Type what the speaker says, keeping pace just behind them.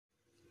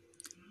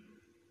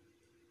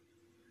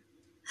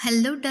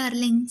Hello,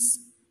 darlings.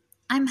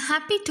 I'm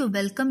happy to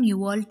welcome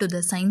you all to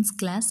the science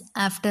class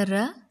after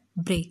a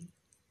break.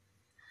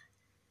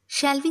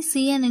 Shall we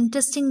see an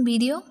interesting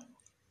video?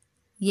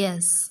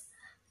 Yes.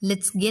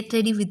 Let's get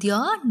ready with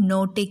your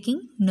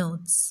note-taking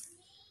notes.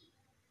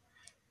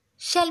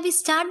 Shall we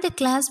start the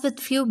class with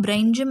few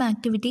brain gym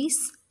activities?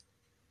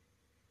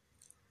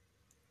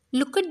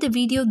 Look at the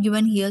video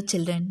given here,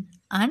 children,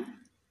 and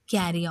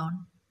carry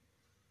on.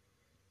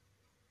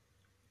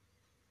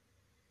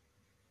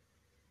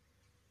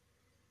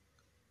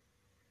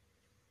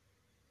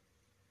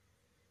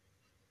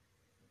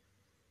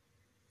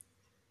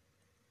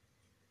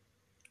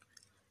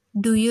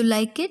 Do you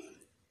like it?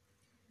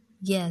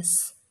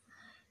 Yes.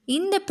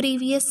 In the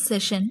previous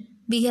session,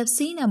 we have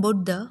seen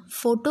about the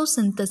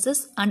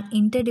photosynthesis and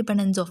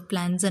interdependence of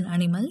plants and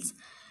animals.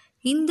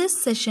 In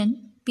this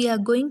session, we are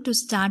going to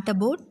start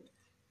about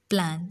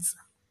plants.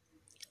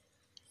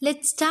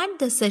 Let's start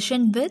the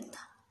session with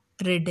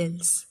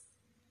riddles.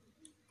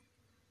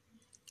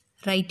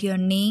 Write your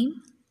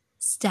name,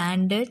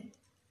 standard,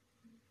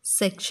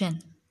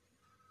 section.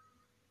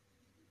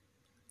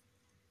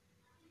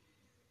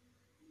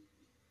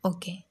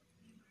 Okay.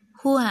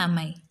 Who am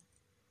I?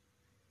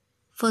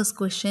 First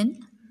question.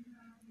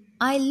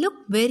 I look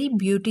very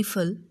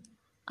beautiful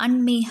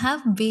and may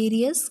have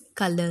various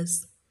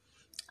colors.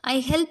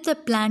 I help the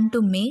plant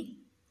to make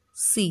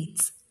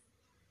seeds.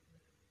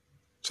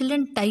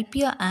 Children, type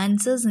your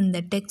answers in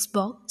the text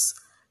box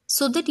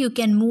so that you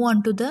can move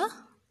on to the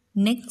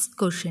next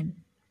question.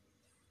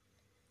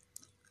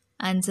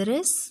 Answer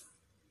is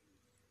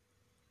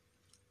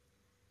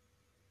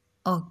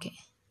okay.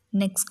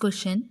 Next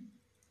question.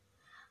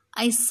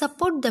 I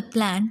support the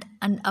plant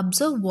and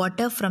absorb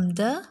water from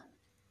the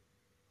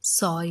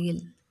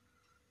soil.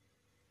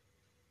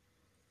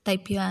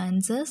 Type your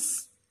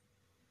answers.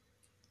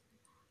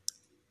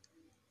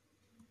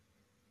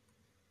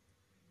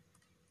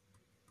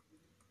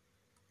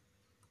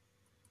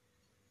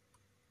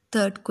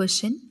 Third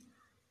question.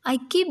 I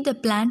keep the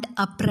plant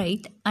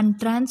upright and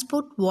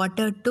transport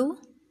water to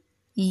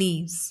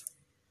leaves.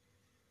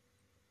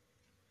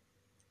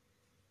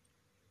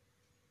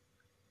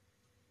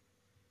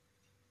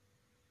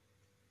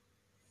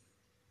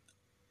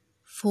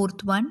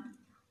 Fourth one.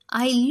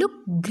 I look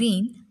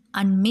green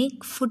and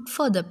make food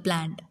for the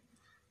plant.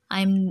 I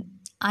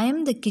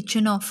am the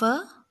kitchen of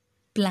a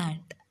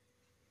plant.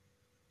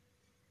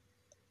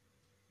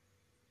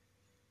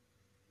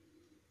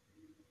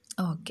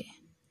 Okay.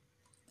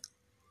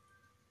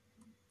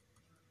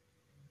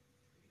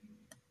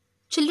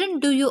 Children,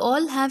 do you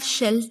all have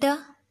shelter?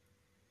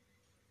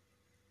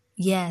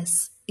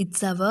 Yes,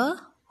 it's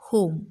our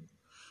home.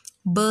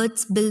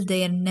 Birds build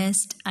their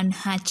nest and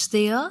hatch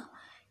their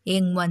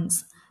young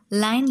ones.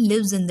 Lion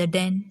lives in the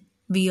den.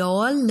 We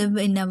all live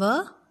in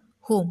our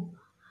home.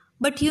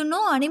 But you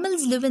know,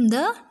 animals live in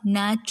the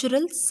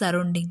natural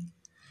surrounding.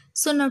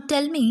 So now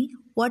tell me,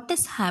 what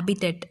is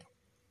habitat?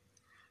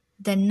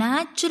 The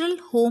natural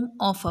home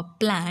of a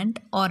plant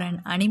or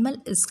an animal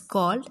is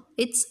called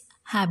its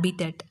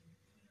habitat.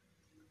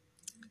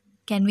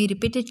 Can we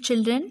repeat it,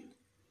 children?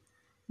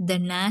 The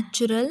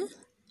natural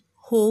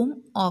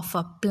home of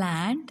a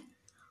plant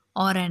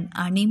or an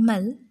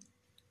animal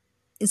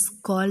is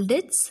called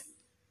its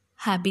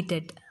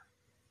habitat.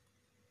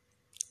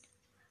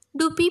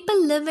 Do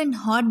people live in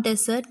hot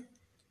desert?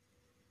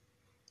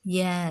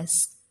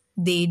 Yes,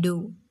 they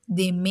do.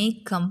 They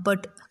make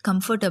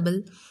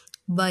comfortable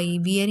by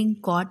wearing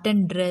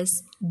cotton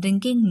dress,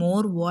 drinking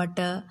more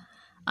water,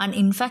 and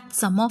in fact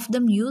some of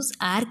them use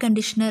air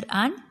conditioner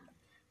and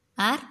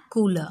air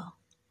cooler.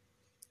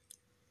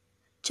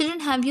 Children,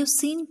 have you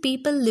seen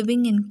people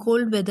living in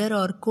cold weather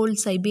or cold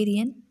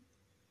Siberian?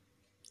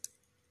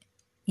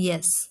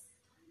 Yes,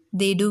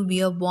 they do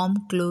wear warm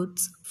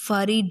clothes,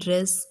 furry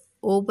dress,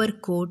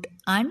 overcoat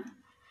and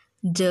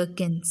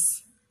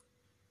jerkins.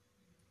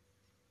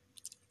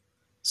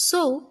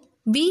 So,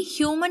 we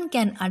human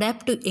can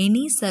adapt to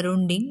any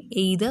surrounding,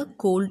 either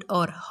cold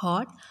or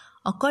hot,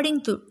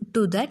 according to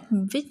that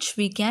which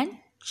we can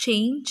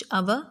change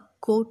our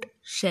coat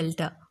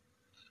shelter.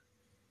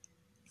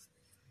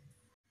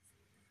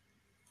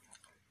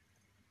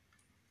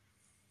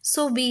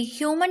 So, we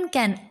human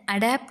can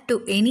adapt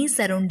to any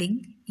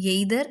surrounding,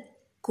 either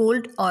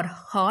cold or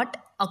hot,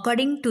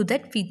 according to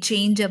that we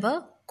change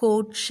our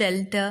coat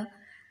shelter.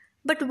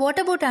 But what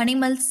about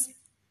animals?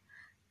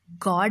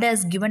 God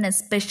has given a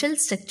special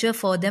structure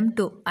for them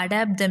to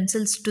adapt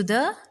themselves to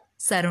the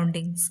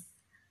surroundings.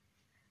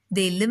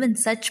 They live in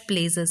such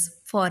places.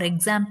 For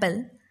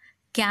example,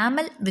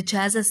 camel, which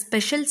has a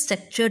special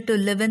structure to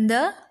live in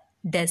the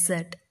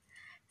desert.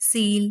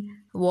 Seal,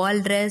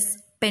 walrus,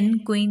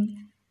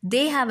 penguin,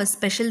 they have a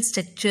special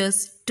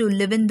structures to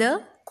live in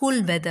the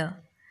cool weather.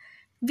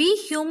 We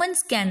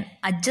humans can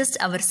adjust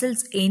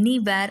ourselves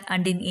anywhere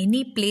and in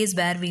any place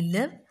where we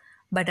live,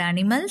 but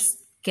animals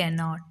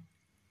cannot.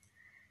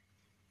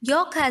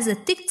 Yak has a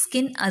thick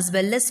skin as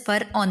well as fur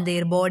on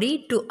their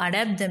body to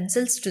adapt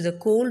themselves to the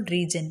cold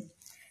region.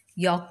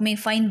 Yak may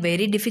find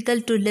very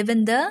difficult to live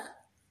in the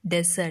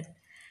desert.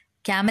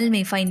 Camel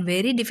may find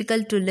very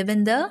difficult to live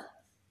in the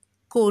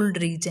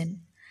cold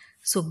region.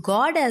 So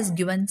God has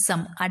given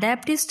some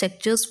adaptive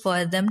structures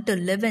for them to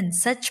live in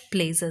such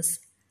places.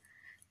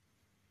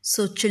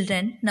 So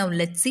children, now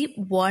let's see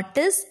what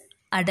is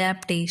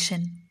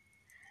adaptation.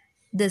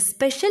 The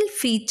special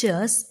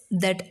features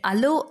that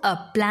allow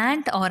a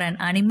plant or an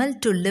animal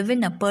to live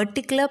in a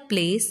particular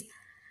place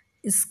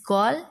is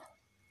called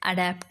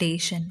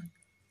adaptation.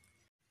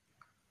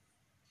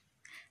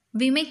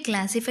 We may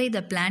classify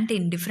the plant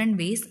in different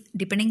ways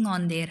depending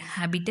on their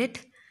habitat,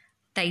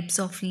 types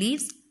of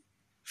leaves,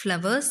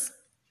 flowers,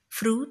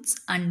 fruits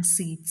and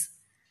seeds.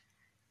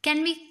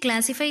 Can we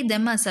classify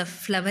them as a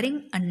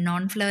flowering and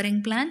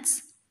non-flowering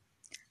plants?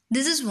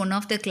 This is one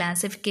of the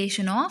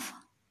classification of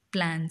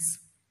plants.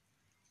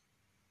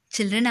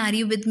 Children, are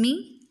you with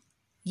me?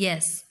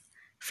 Yes.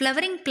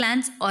 Flowering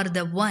plants are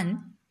the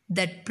one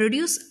that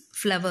produce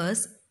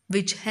flowers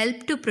which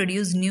help to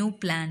produce new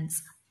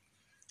plants.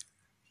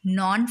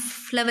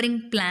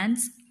 Non-flowering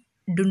plants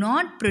do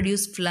not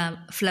produce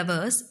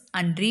flowers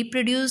and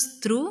reproduce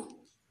through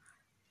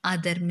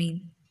other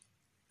means.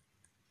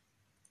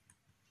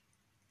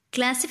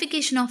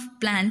 Classification of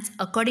plants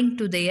according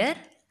to their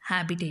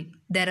habitat.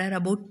 There are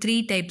about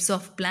 3 types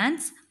of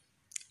plants: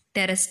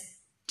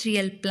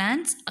 terrestrial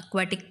plants,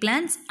 aquatic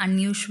plants,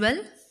 unusual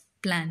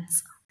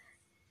plants.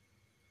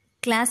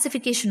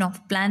 Classification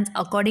of plants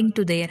according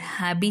to their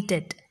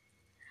habitat.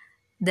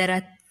 There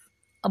are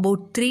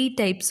about 3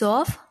 types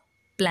of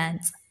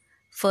plants.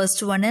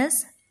 First one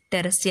is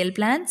terrestrial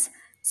plants,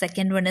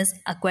 second one is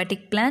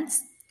aquatic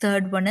plants,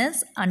 third one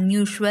is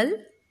unusual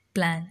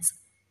plants.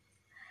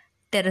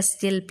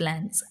 Terrestrial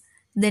plants.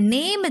 The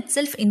name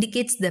itself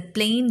indicates the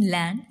plain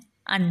land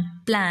and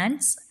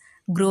plants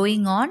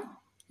growing on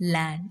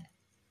land.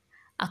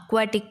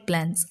 Aquatic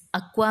plants.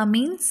 Aqua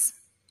means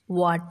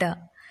water.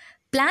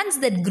 Plants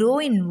that grow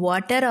in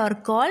water are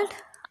called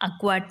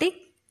aquatic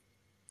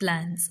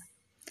plants.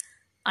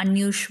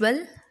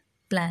 Unusual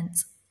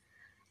plants.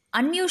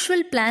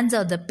 Unusual plants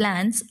are the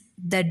plants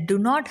that do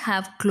not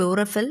have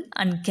chlorophyll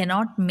and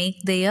cannot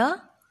make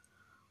their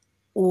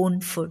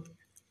own food.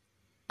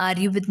 Are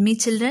you with me,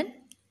 children?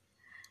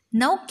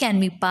 Now can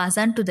we pass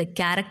on to the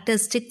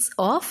characteristics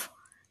of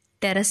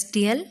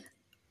terrestrial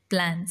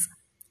plants?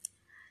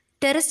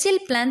 Terrestrial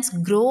plants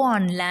grow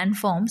on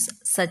landforms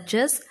such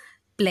as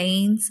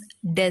plains,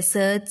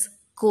 deserts,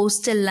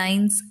 coastal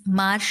lines,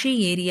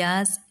 marshy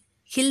areas,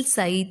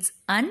 hillsides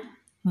and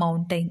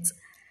mountains.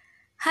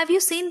 Have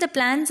you seen the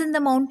plants in the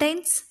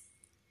mountains?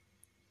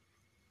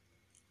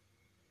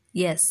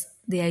 Yes,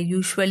 they are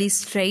usually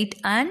straight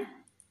and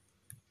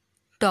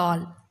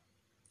tall.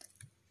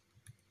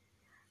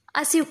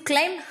 As you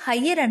climb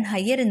higher and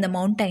higher in the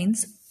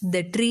mountains,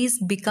 the trees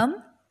become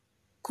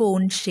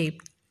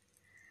cone-shaped.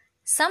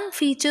 Some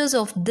features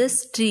of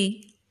this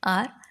tree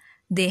are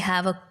they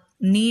have a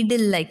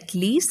needle-like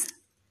leaves.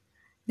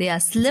 They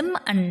are slim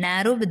and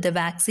narrow with the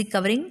waxy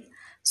covering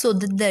so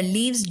that the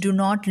leaves do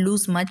not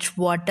lose much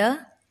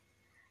water.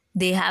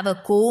 They have a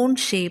cone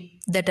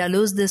shape that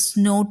allows the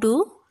snow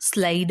to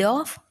slide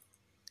off.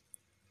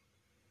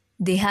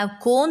 They have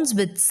cones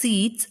with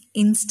seeds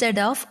instead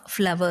of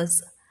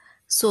flowers,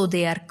 so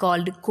they are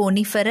called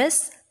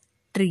coniferous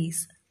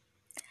trees.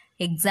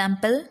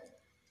 Example: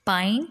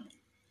 pine,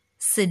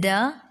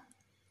 cedar,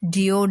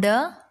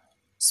 deodar,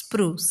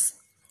 spruce.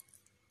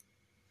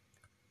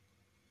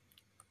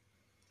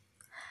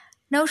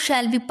 Now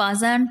shall we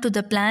pass on to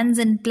the plants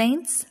in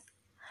plains?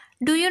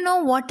 Do you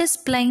know what is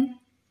plain?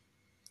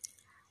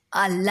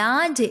 A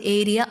large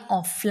area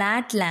of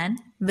flat land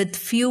with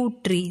few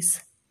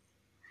trees.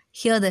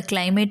 Here the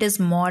climate is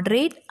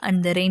moderate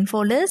and the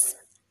rainfall is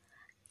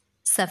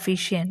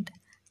sufficient.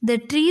 The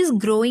trees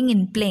growing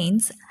in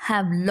plains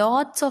have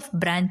lots of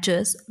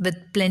branches with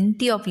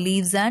plenty of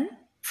leaves and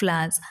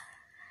flowers.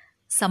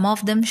 Some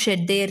of them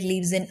shed their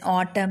leaves in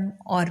autumn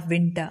or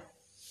winter.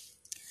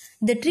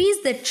 The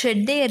trees that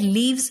shed their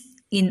leaves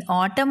in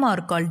autumn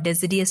are called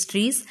deciduous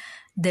trees.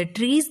 The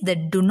trees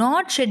that do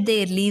not shed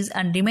their leaves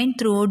and remain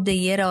throughout the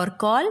year are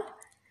called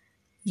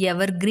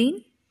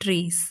evergreen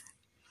trees.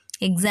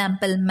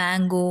 Example: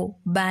 mango,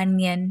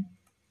 banyan.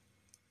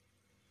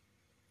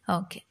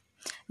 Okay.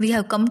 We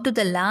have come to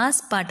the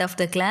last part of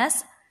the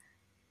class.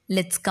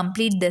 Let's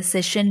complete the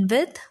session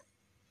with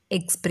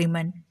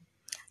experiment.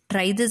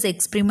 Try this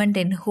experiment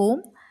in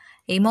home.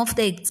 Aim of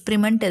the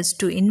experiment is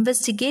to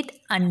investigate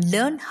and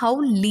learn how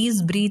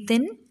leaves breathe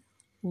in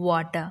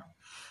water.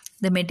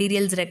 The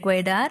materials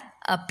required are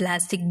a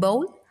plastic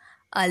bowl,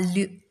 a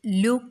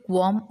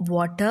lukewarm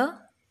water,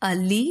 a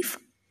leaf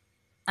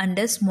and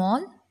a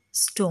small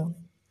stone.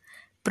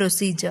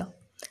 Procedure: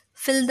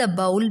 fill the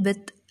bowl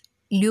with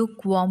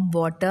lukewarm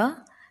water.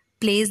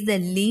 Place the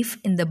leaf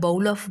in the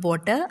bowl of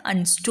water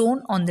and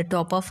stone on the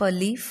top of a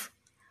leaf.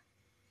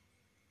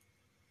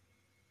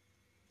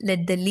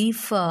 Let the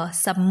leaf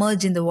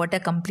submerge in the water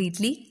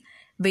completely.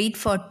 Wait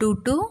for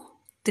 2 to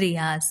 3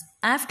 hours.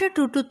 After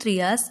 2 to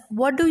 3 hours,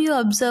 what do you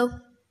observe?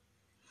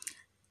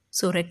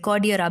 So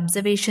record your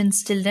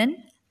observations, children.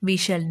 We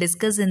shall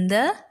discuss in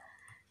the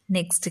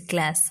next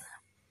class.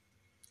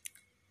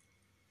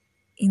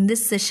 In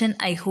this session,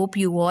 I hope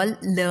you all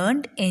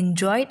learned,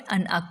 enjoyed,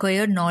 and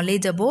acquired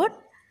knowledge about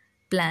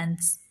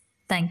plants.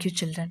 Thank you,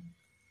 children.